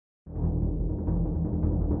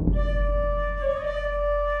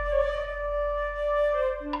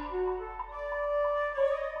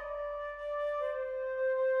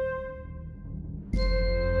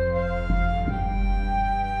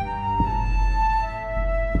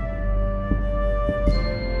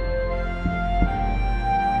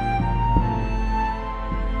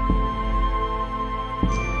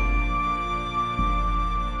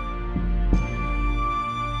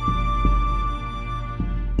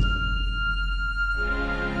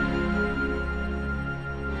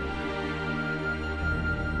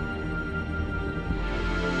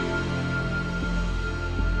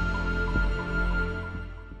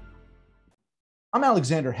I'm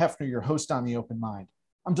Alexander Heffner, your host on The Open Mind.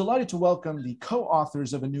 I'm delighted to welcome the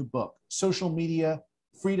co-authors of a new book, Social Media,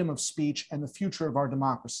 Freedom of Speech, and the Future of Our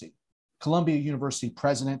Democracy, Columbia University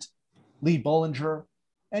President Lee Bollinger,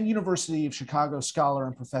 and University of Chicago scholar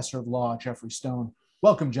and professor of law, Geoffrey Stone.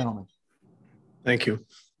 Welcome, gentlemen. Thank you.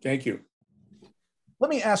 Thank you. Let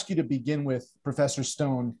me ask you to begin with, Professor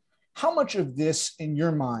Stone, how much of this, in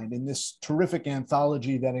your mind, in this terrific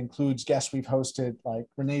anthology that includes guests we've hosted like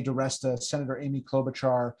Renee DiResta, Senator Amy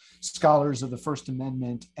Klobuchar, scholars of the First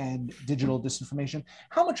Amendment and digital disinformation,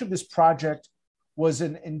 how much of this project was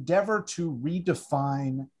an endeavor to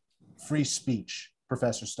redefine free speech,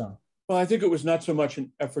 Professor Stone? Well, I think it was not so much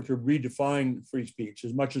an effort to redefine free speech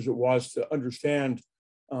as much as it was to understand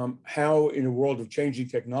how, in a world of changing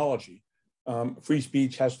technology, free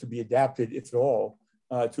speech has to be adapted, if at all,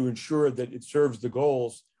 to ensure that it serves the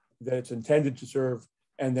goals that it's intended to serve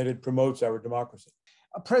and that it promotes our democracy.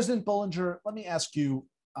 President Bollinger, let me ask you,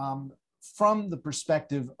 from the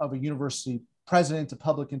perspective of a university president, a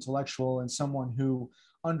public intellectual, and someone who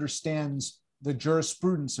understands the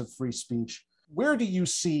jurisprudence of free speech, where do you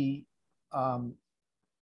see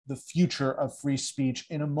the future of free speech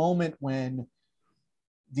in a moment when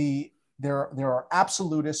there are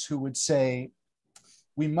absolutists who would say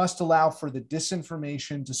we must allow for the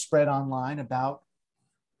disinformation to spread online about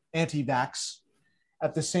anti-vax.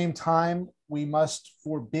 At the same time, we must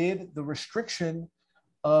forbid the restriction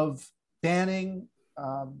of banning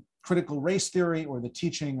critical race theory or the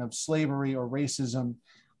teaching of slavery or racism.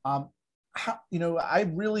 I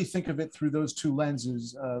really think of it through those two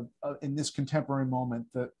lenses in this contemporary moment,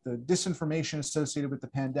 the disinformation associated with the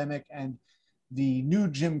pandemic and the new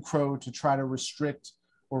Jim Crow to try to restrict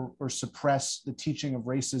or suppress the teaching of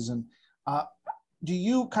racism. Do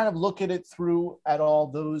you kind of look at it through at all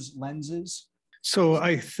those lenses? So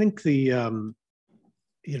I think this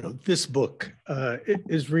book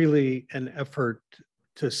is really an effort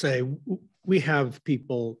to say we have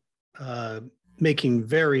people making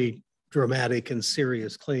very dramatic and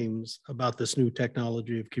serious claims about this new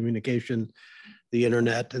technology of communication, the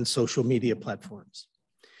internet and social media platforms.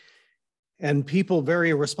 And people, very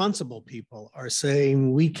irresponsible people, are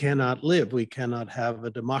saying we cannot have a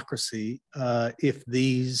democracy if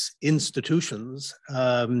these institutions,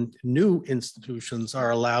 new institutions, are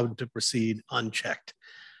allowed to proceed unchecked.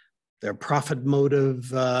 Their profit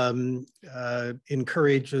motive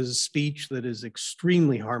encourages speech that is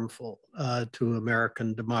extremely harmful to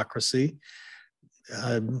American democracy,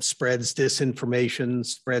 spreads disinformation,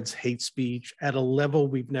 spreads hate speech at a level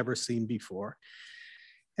we've never seen before.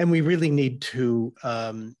 And we really need to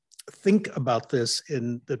think about this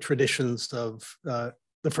in the traditions of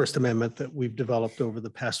the First Amendment that we've developed over the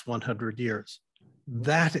past 100 years.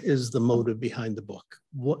 That is the motive behind the book.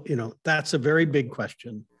 That's a very big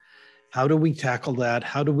question. How do we tackle that?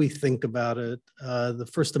 How do we think about it? The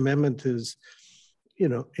First Amendment is,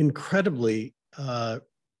 incredibly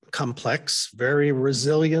complex, very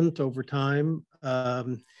resilient over time,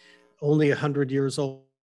 only 100 years old,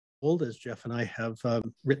 as Jeff and I have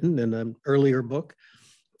written in an earlier book.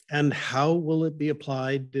 And how will it be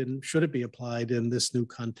applied and should it be applied in this new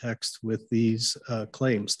context with these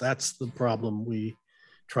claims? That's the problem we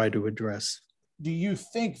try to address. Do you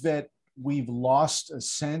think that we've lost a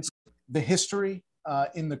sense, the history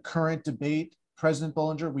in the current debate, President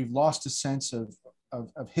Bollinger, we've lost a sense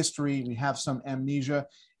of history. We have some amnesia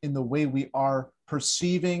in the way we are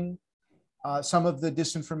perceiving some of the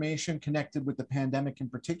disinformation connected with the pandemic in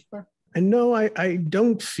particular? And no, I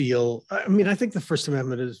don't feel, I think the First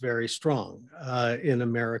Amendment is very strong in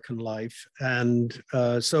American life. And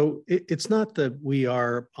so it's not that we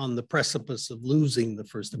are on the precipice of losing the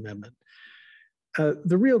First Amendment.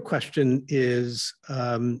 The real question is,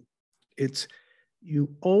 you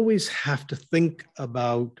always have to think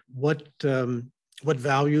about what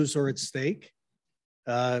values are at stake.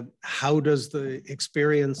 How does the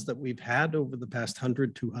experience that we've had over the past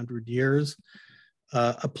 100, 200 years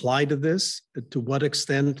apply to this? To what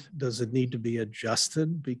extent does it need to be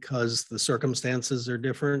adjusted because the circumstances are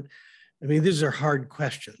different? These are hard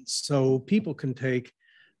questions. So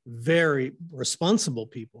very responsible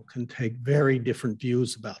people can take very different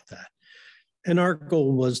views about that. And our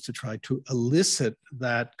goal was to try to elicit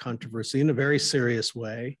that controversy in a very serious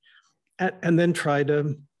way and then try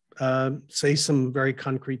to say some very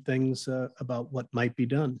concrete things about what might be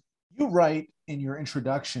done. You write in your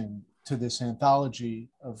introduction to this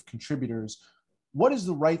anthology of contributors, what is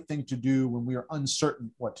the right thing to do when we are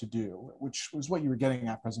uncertain what to do, which was what you were getting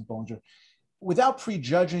at, President Bollinger. without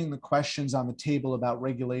prejudging the questions on the table about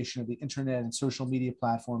regulation of the internet and social media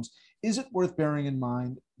platforms, is it worth bearing in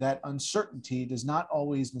mind that uncertainty does not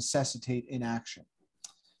always necessitate inaction?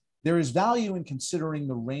 There is value in considering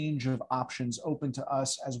the range of options open to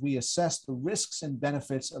us as we assess the risks and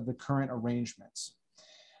benefits of the current arrangements.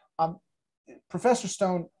 Professor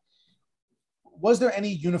Stone, was there any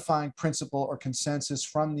unifying principle or consensus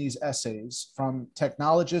from these essays, from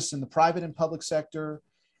technologists in the private and public sector,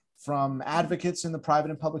 from advocates in the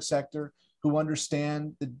private and public sector who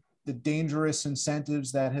understand the dangerous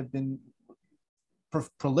incentives that have been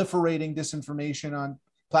proliferating disinformation on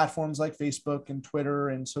platforms like Facebook and Twitter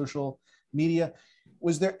and social media?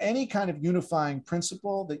 Was there any kind of unifying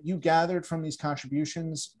principle that you gathered from these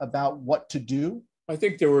contributions about what to do? I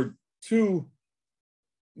think there were two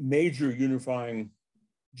major unifying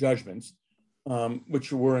judgments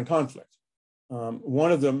which were in conflict.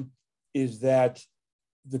 One of them is that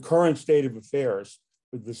the current state of affairs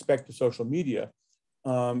with respect to social media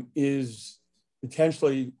is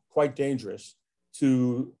potentially quite dangerous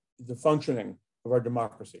to the functioning of our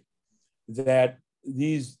democracy, that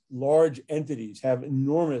these large entities have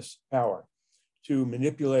enormous power to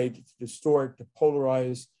manipulate, to distort, to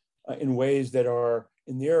polarize in ways that are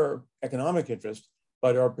in their economic interest,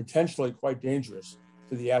 but are potentially quite dangerous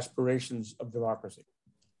to the aspirations of democracy.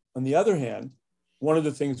 On the other hand, one of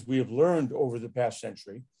the things we have learned over the past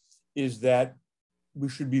century is that we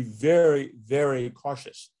should be very, very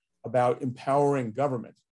cautious about empowering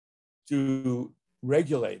government to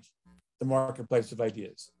regulate the marketplace of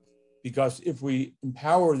ideas. Because if we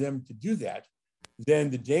empower them to do that,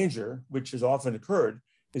 then the danger, which has often occurred,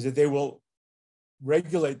 is that they will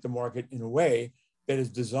regulate the market in a way that is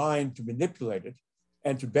designed to manipulate it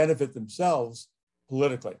and to benefit themselves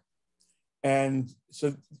politically. And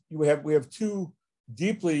so we have two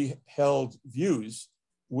deeply held views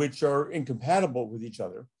which are incompatible with each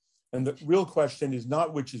other. And the real question is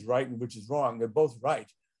not which is right and which is wrong. They're both right.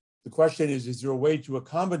 The question is there a way to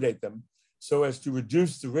accommodate them so as to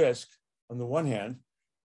reduce the risk on the one hand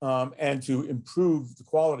and to improve the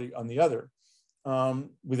quality on the other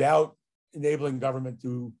without enabling government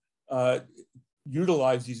to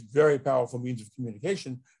utilize these very powerful means of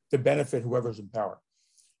communication to benefit whoever's in power.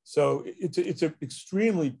 So it's an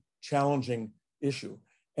extremely challenging issue.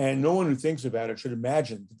 And no one who thinks about it should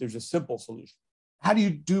imagine that there's a simple solution. How do you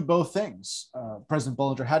do both things, President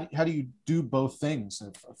Bollinger? How do you do both things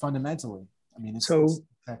fundamentally? I mean,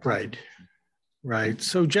 right.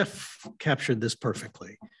 So Jeff captured this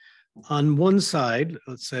perfectly. On one side,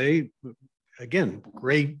 let's say, again,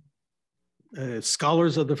 great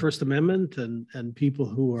scholars of the First Amendment and people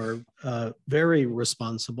who are very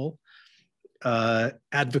responsible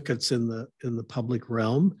advocates in the public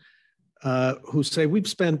realm. Who say we've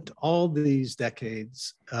spent all these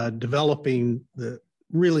decades developing the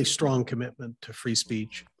really strong commitment to free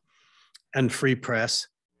speech and free press,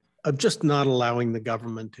 of just not allowing the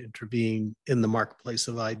government to intervene in the marketplace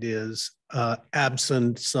of ideas,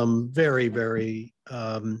 absent some very, very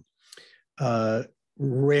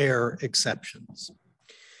rare exceptions.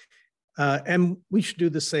 And we should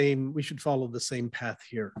do the same, we should follow the same path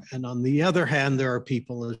here. And on the other hand, there are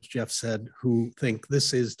people, as Jeff said, who think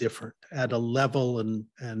this is different at a level and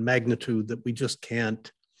magnitude that we just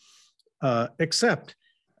can't accept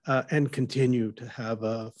and continue to have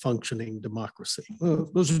a functioning democracy.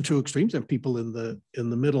 Well, those are two extremes, and people in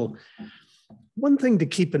the middle. One thing to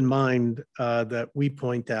keep in mind that we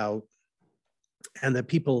point out and that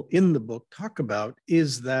people in the book talk about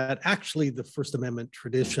is that actually the First Amendment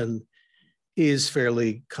tradition is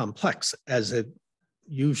fairly complex, as it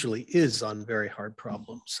usually is on very hard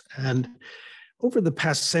problems. And over the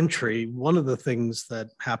past century, one of the things that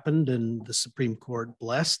happened, and the Supreme Court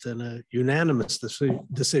blessed in a unanimous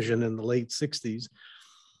decision in the late 60s,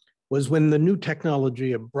 was when the new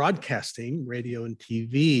technology of broadcasting, radio and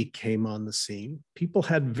TV, came on the scene. People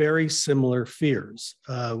had very similar fears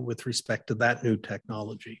with respect to that new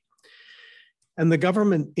technology. And the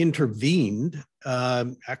government intervened,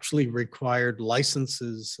 actually required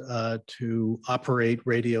licenses to operate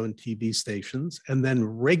radio and TV stations, and then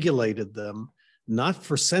regulated them, not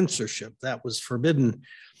for censorship, that was forbidden,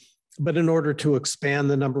 but in order to expand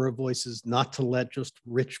the number of voices, not to let just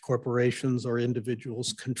rich corporations or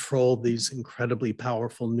individuals control these incredibly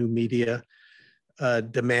powerful new media,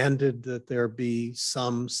 demanded that there be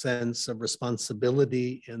some sense of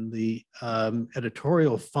responsibility in the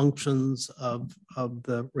editorial functions of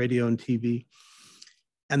the radio and TV.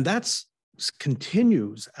 And that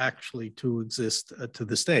continues actually to exist to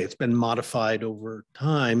this day. It's been modified over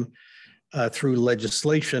time through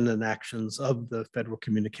legislation and actions of the Federal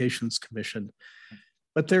Communications Commission.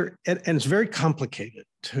 But and it's very complicated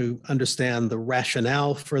to understand the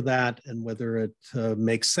rationale for that and whether it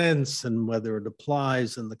makes sense and whether it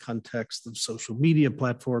applies in the context of social media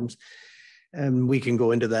platforms. And we can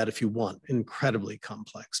go into that if you want, incredibly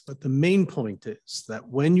complex. But the main point is that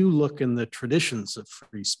when you look in the traditions of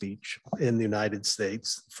free speech in the United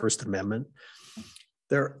States, First Amendment,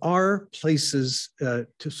 there are places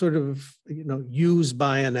to sort of, use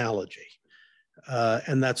by analogy.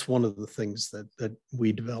 And that's one of the things that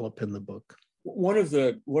we develop in the book. One of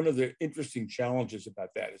the interesting challenges about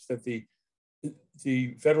that is that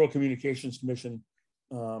the Federal Communications Commission,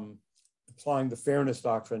 applying the fairness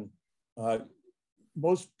doctrine,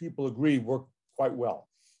 most people agree worked quite well.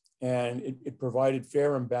 And it provided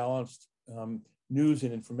fair and balanced news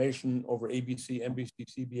and information over ABC, NBC,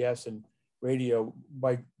 CBS, and radio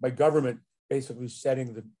by government basically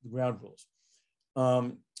setting the ground rules.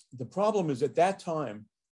 The problem is at that time,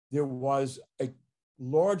 there was a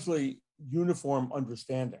largely uniform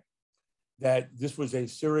understanding that this was a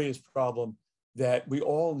serious problem that we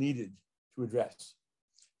all needed to address.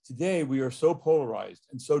 Today, we are so polarized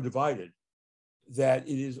and so divided that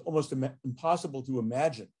it is almost impossible to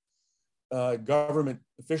imagine government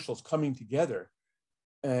officials coming together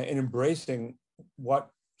and embracing what,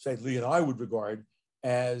 say, Lee and I would regard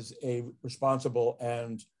as a responsible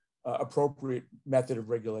and appropriate method of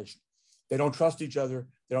regulation. They don't trust each other.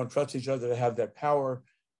 They don't trust each other to have that power.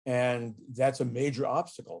 And that's a major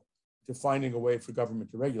obstacle to finding a way for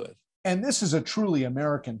government to regulate. And this is a truly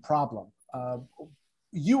American problem.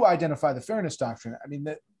 You identify the fairness doctrine. I mean,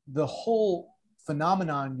 the whole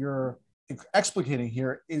phenomenon you're explicating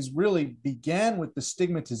here is really began with the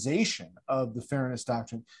stigmatization of the fairness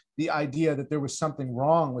doctrine, the idea that there was something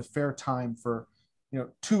wrong with fair time for,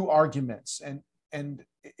 two arguments. And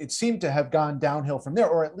it seemed to have gone downhill from there,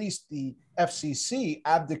 or at least the FCC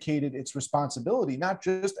abdicated its responsibility, not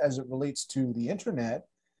just as it relates to the internet,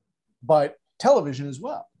 but television as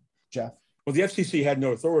well. Jeff? Well, the FCC had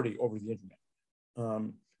no authority over the internet.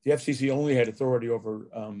 The FCC only had authority over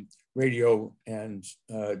radio and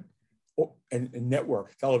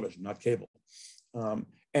network television, not cable.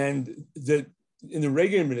 And in the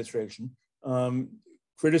Reagan administration,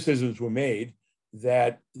 criticisms were made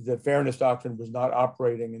that the fairness doctrine was not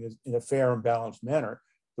operating in a fair and balanced manner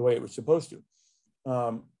the way it was supposed to.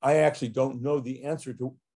 I actually don't know the answer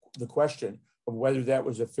to the question of whether that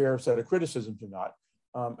was a fair set of criticisms or not.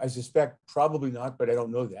 I suspect probably not, but I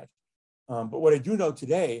don't know that. But what I do know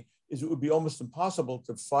today is it would be almost impossible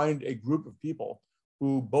to find a group of people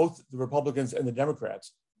who both the Republicans and the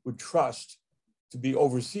Democrats would trust to be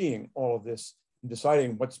overseeing all of this and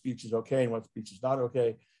deciding what speech is okay and what speech is not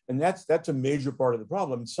okay. And that's a major part of the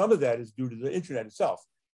problem. And some of that is due to the internet itself,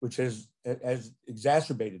 which has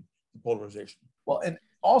exacerbated the polarization. Well, and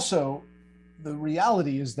also the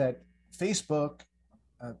reality is that Facebook,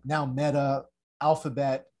 now Meta,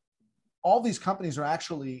 Alphabet, all these companies are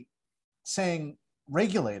actually saying,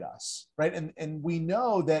 regulate us, right? And we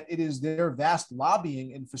know that it is their vast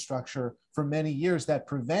lobbying infrastructure for many years that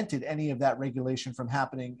prevented any of that regulation from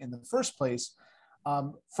happening in the first place.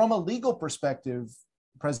 From a legal perspective,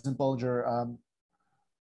 President Bollinger,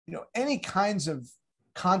 any kinds of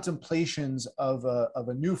contemplations of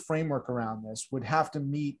a new framework around this would have to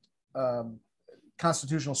meet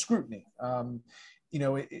constitutional scrutiny.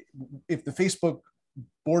 If the Facebook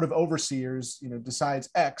Board of Overseers, decides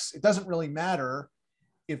X, it doesn't really matter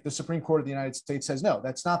if the Supreme Court of the United States says, no,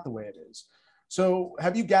 that's not the way it is. So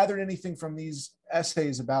have you gathered anything from these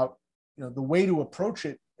essays about, the way to approach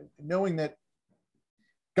it, knowing that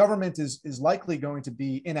government is likely going to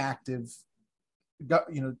be inactive,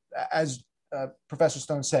 as Professor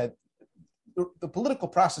Stone said, the political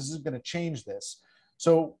process isn't going to change this.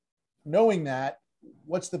 So knowing that,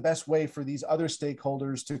 what's the best way for these other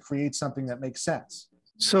stakeholders to create something that makes sense?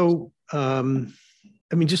 So,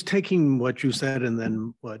 just taking what you said and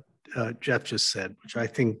then what Jeff just said, which I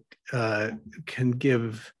think can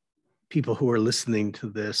give people who are listening to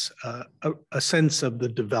this a sense of the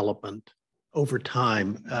development over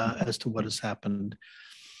time as to what has happened.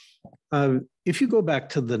 If you go back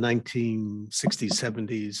to the 1960s,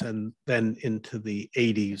 70s, and then into the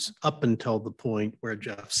 80s, up until the point where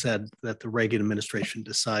Jeff said that the Reagan administration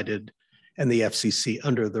decided, and the FCC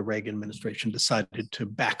under the Reagan administration decided to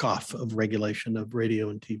back off of regulation of radio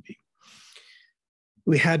and TV.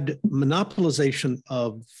 We had monopolization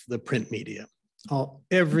of the print media.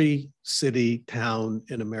 Every city, town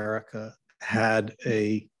in America had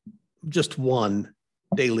just one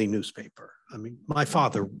daily newspaper. My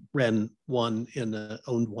father owned one in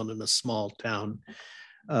a small town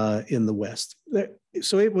in the West.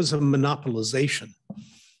 So it was a monopolization.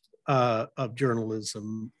 of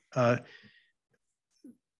journalism.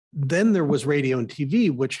 Then there was radio and TV,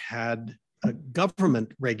 which had a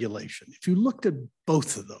government regulation. If you looked at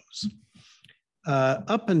both of those,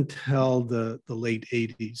 up until the late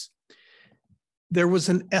 80s, there was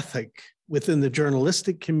an ethic within the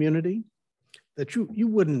journalistic community that you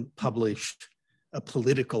wouldn't publish a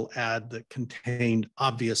political ad that contained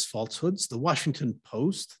obvious falsehoods. The Washington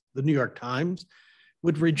Post, the New York Times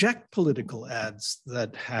would reject political ads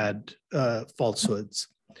that had falsehoods.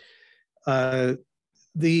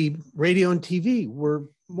 The radio and TV were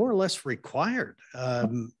more or less required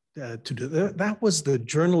to do that. That was the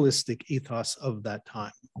journalistic ethos of that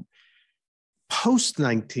time. Post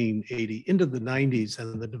 1980, into the 90s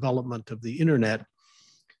and the development of the internet,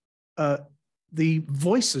 the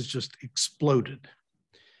voices just exploded.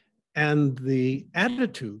 And the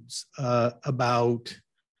attitudes about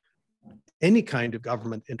any kind of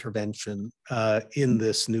government intervention in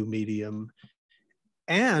this new medium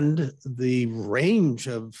and the range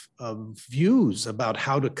of views about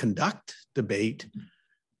how to conduct debate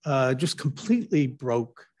just completely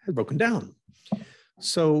had broken down.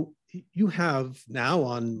 So you have now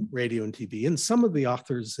on radio and TV, and some of the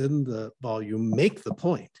authors in the volume make the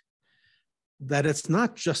point that it's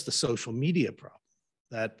not just a social media problem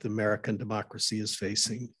that the American democracy is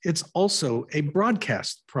facing. It's also a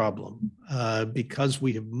broadcast problem because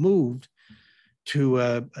we have moved to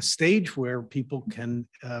a stage where people can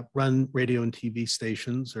run radio and TV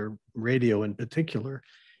stations, or radio in particular,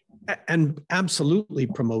 and absolutely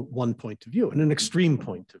promote one point of view and an extreme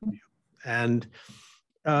point of view.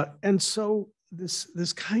 And so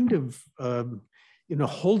this kind of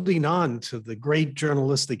holding on to the great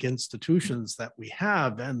journalistic institutions that we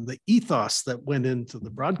have and the ethos that went into the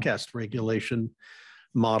broadcast regulation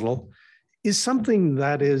model is something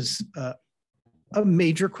that is a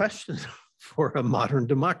major question for a modern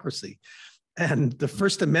democracy. And the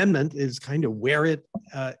First Amendment is kind of where it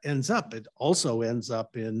ends up. It also ends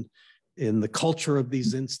up in the culture of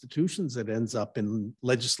these institutions. It ends up in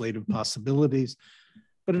legislative possibilities,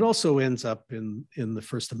 but it also ends up in the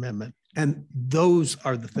First Amendment. And those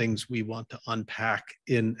are the things we want to unpack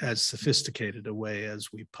in as sophisticated a way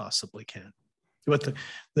as we possibly can. But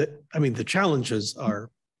the challenges are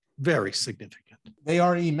very significant. They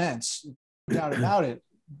are immense, no doubt about it.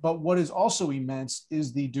 But what is also immense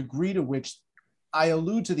is the degree to which I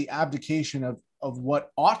allude to the abdication of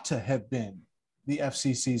what ought to have been the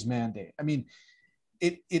FCC's mandate. I mean,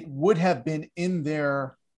 it would have been in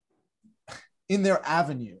their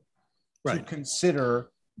avenue to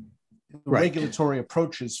consider regulatory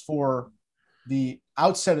approaches for the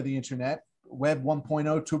outset of the internet, Web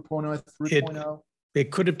 1.0, 2.0, 3.0.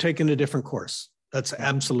 It could have taken a different course. That's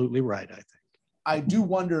absolutely right, I think. I do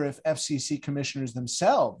wonder if FCC commissioners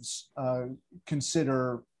themselves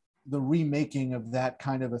consider the remaking of that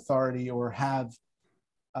kind of authority, or have,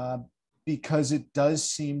 because it does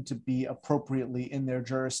seem to be appropriately in their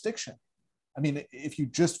jurisdiction. I mean, if you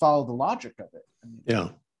just follow the logic of it. Yeah.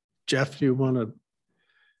 Jeff, do you want to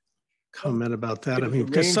comment about that? I mean,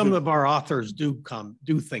 because some of our authors do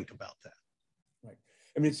think about that. Right.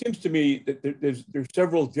 I mean, it seems to me that there's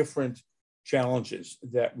several different challenges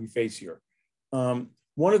that we face here.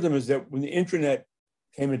 One of them is that when the internet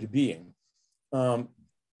came into being,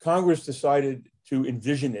 Congress decided to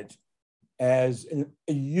envision it as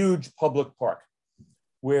a huge public park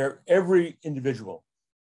where every individual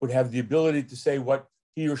would have the ability to say what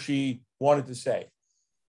he or she wanted to say.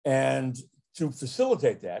 And to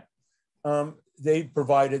facilitate that, they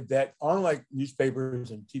provided that, unlike newspapers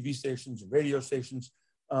and TV stations and radio stations,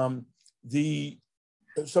 the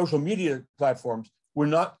social media platforms were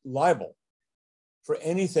not liable for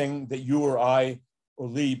anything that you or I or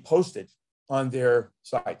Lee posted on their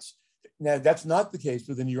sites. Now, that's not the case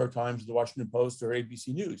with the New York Times, the Washington Post, or ABC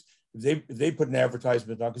News. If they put an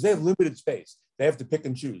advertisement on, because they have limited space, they have to pick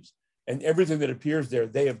and choose. And everything that appears there,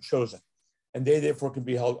 they have chosen. And they therefore can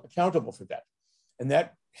be held accountable for that. And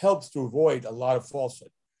that helps to avoid a lot of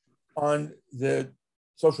falsehood. On the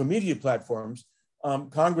social media platforms,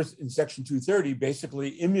 Congress in Section 230 basically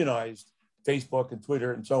immunized Facebook and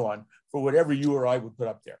Twitter and so on for whatever you or I would put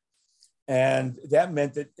up there. And that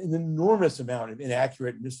meant that an enormous amount of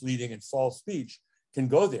inaccurate, misleading, and false speech can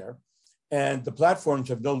go there, and the platforms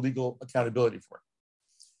have no legal accountability for it.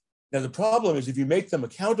 Now, the problem is if you make them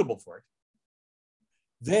accountable for it,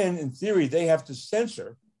 then in theory, they have to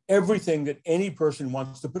censor everything that any person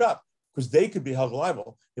wants to put up, because they could be held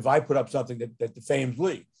liable if I put up something that defames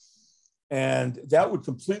Lee. And that would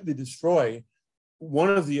completely destroy one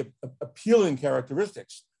of the appealing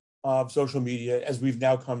characteristics of social media as we've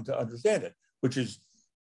now come to understand it, which is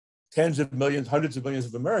tens of millions, hundreds of millions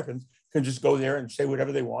of Americans can just go there and say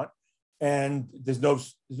whatever they want, and there's no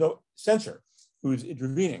censor who's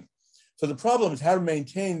intervening. So the problem is how to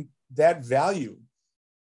maintain that value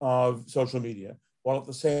of social media while at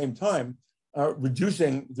the same time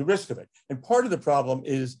reducing the risk of it. And part of the problem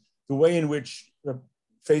is the way in which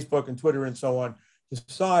Facebook and Twitter and so on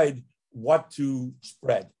decide what to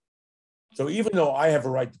spread. So even though I have a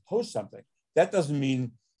right to post something, that doesn't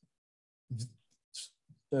mean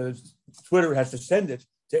Twitter has to send it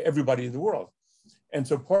to everybody in the world. And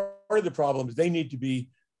so part of the problem is they need to be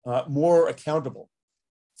more accountable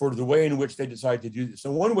for the way in which they decide to do this.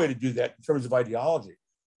 So one way to do that in terms of ideology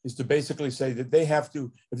is to basically say that they have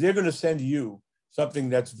to, if they're going to send you something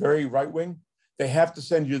that's very right-wing, they have to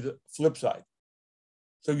send you the flip side.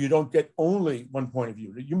 So you don't get only one point of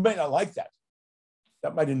view. You may not like that.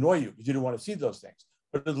 That might annoy you because you don't want to see those things,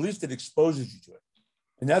 but at least it exposes you to it.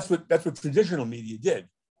 And that's what traditional media did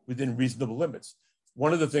within reasonable limits.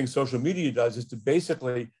 One of the things social media does is to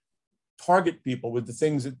basically target people with the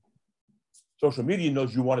things that social media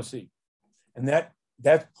knows you want to see. And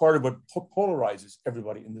that's part of what polarizes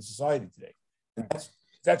everybody in the society today. And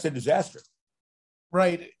that's a disaster.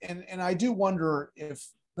 Right. And I do wonder if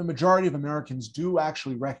the majority of Americans do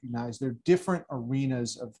actually recognize there are different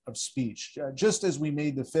arenas of speech. Just as we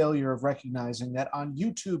made the failure of recognizing that on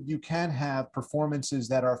YouTube, you can have performances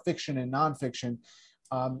that are fiction and nonfiction.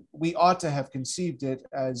 We ought to have conceived it,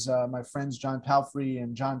 as my friends John Palfrey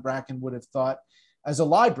and John Bracken would have thought, as a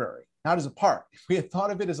library, not as a park. If we had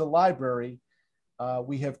thought of it as a library,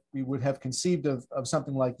 we would have conceived of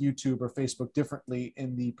something like YouTube or Facebook differently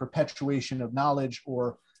in the perpetuation of knowledge,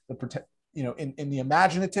 or in the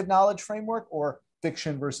imaginative knowledge framework, or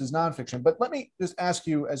fiction versus nonfiction. But let me just ask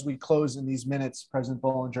you, as we close in these minutes, President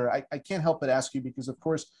Bollinger, I can't help but ask you, because of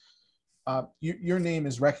course, your name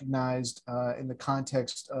is recognized in the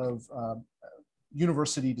context of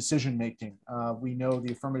university decision-making. We know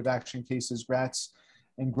the affirmative action cases, Gratz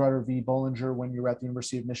and Grutter v. Bollinger, when you were at the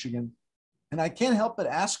University of Michigan. And I can't help but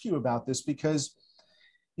ask you about this because,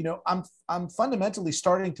 I'm fundamentally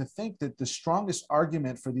starting to think that the strongest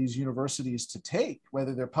argument for these universities to take,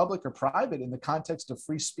 whether they're public or private, in the context of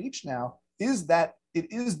free speech now, is that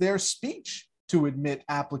it is their speech to admit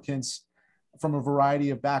applicants from a variety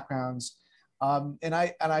of backgrounds. And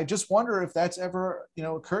I just wonder if that's ever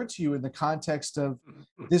occurred to you in the context of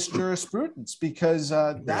this jurisprudence, because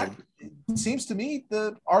that seems to me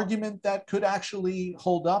the argument that could actually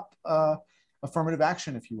hold up affirmative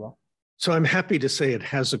action, if you will. So I'm happy to say it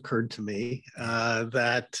has occurred to me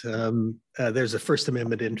that there's a First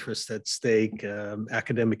Amendment interest at stake.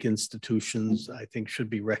 Academic institutions, I think,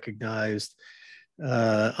 should be recognized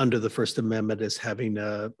under the First Amendment as having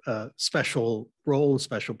a special role,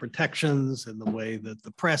 special protections in the way that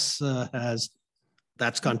the press has.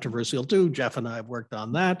 That's controversial too. Jeff and I have worked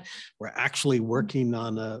on that. We're actually working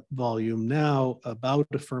on a volume now about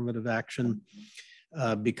affirmative action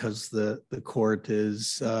because the court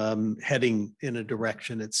is heading in a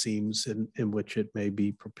direction, it seems, in which it may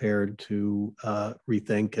be prepared to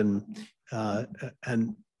rethink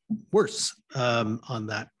and worse on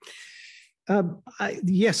that.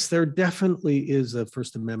 Yes, there definitely is a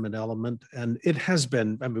First Amendment element, and it has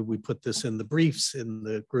been. I mean, we put this in the briefs in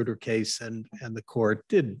the Grutter case, and the court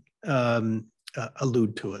did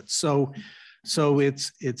allude to it. So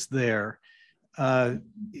it's there.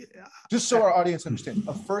 Just so our audience understands,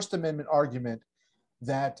 a First Amendment argument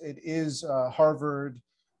that it is Harvard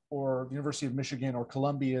or the University of Michigan or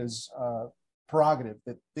Columbia's prerogative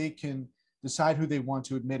that they can decide who they want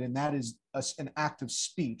to admit, and that is an act of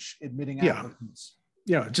speech, admitting applicants.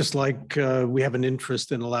 Yeah, just like we have an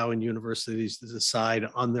interest in allowing universities to decide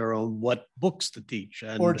on their own what books to teach,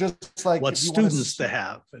 and or just like what students to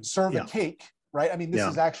have. And, serve a cake, right? I mean, this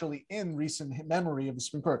is actually in recent memory of the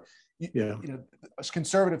Supreme Court.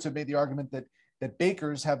 Conservatives have made the argument that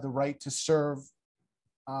bakers have the right to serve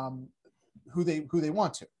who they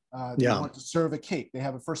want to. They want to serve a cake. They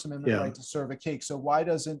have a First Amendment right to serve a cake. So why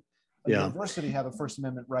doesn't a university have a First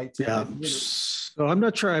Amendment right to admit it? So I'm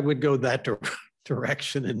not sure I would go that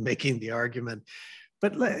direction in making the argument,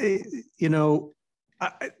 but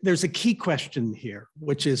there's a key question here,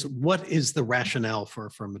 which is, what is the rationale for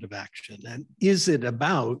affirmative action? And is it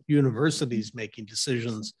about universities making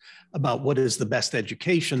decisions about what is the best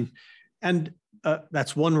education? And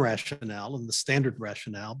that's one rationale, and the standard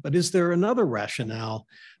rationale. But is there another rationale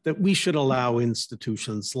that we should allow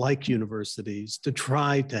institutions like universities to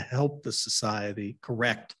try to help the society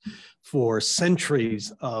correct for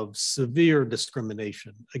centuries of severe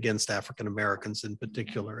discrimination against African Americans in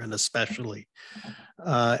particular, and especially?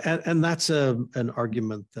 And that's an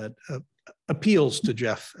argument that appeals to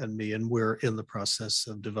Jeff and me, and we're in the process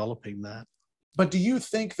of developing that. But do you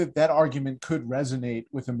think that that argument could resonate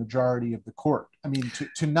with a majority of the court? I mean,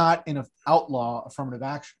 to not outlaw affirmative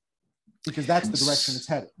action, because that's the direction it's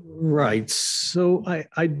headed. Right. So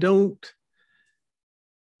I don't.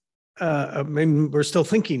 I mean, we're still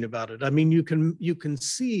thinking about it. I mean, you can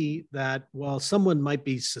see that while someone might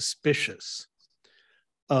be suspicious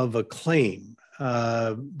of a claim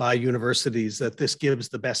by universities that this gives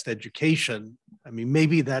the best education, I mean,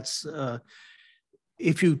 maybe that's.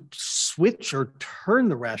 If you switch or turn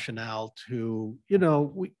the rationale to, you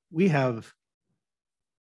know, we have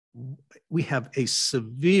a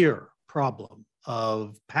severe problem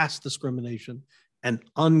of past discrimination and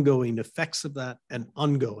ongoing effects of that, and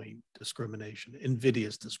ongoing discrimination,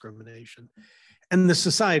 invidious discrimination. And the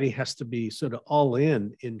society has to be sort of all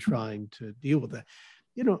in trying to deal with that.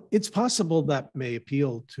 You know, it's possible that may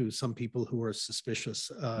appeal to some people who are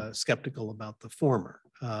suspicious, skeptical about the former.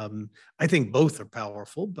 I think both are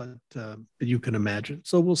powerful, but you can imagine.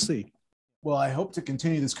 So we'll see. Well, I hope to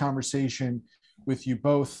continue this conversation with you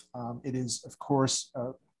both. It is, of course,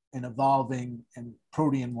 an evolving and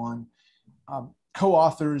protean one.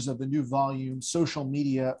 Co-authors of the new volume, Social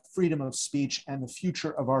Media, Freedom of Speech, and the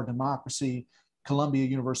Future of Our Democracy, Columbia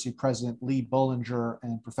University President Lee Bollinger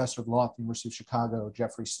and Professor of Law at the University of Chicago,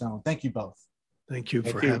 Geoffrey Stone. Thank you both. Thank you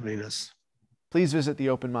for having us. Please visit the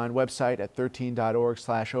Open Mind website at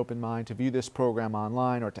 13.org/openmind to view this program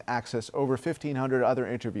online or to access over 1,500 other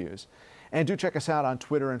interviews. And do check us out on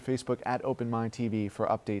Twitter and Facebook at Open Mind TV for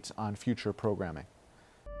updates on future programming.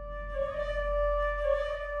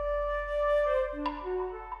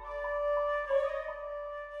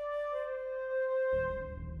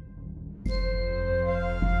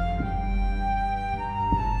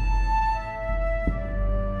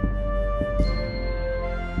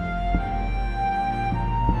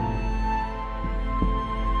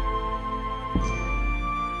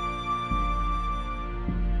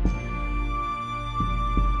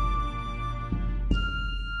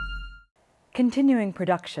 Continuing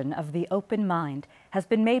production of The Open Mind has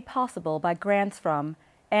been made possible by grants from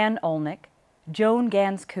Ann Olnick, Joan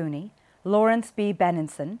Gans Cooney, Lawrence B.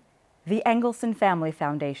 Benenson, the Engelson Family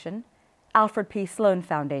Foundation, Alfred P. Sloan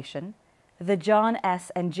Foundation, the John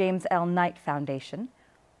S. and James L. Knight Foundation,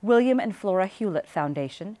 William and Flora Hewlett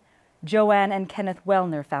Foundation, Joanne and Kenneth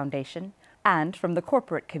Wellner Foundation, and from the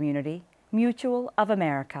corporate community, Mutual of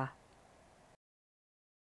America.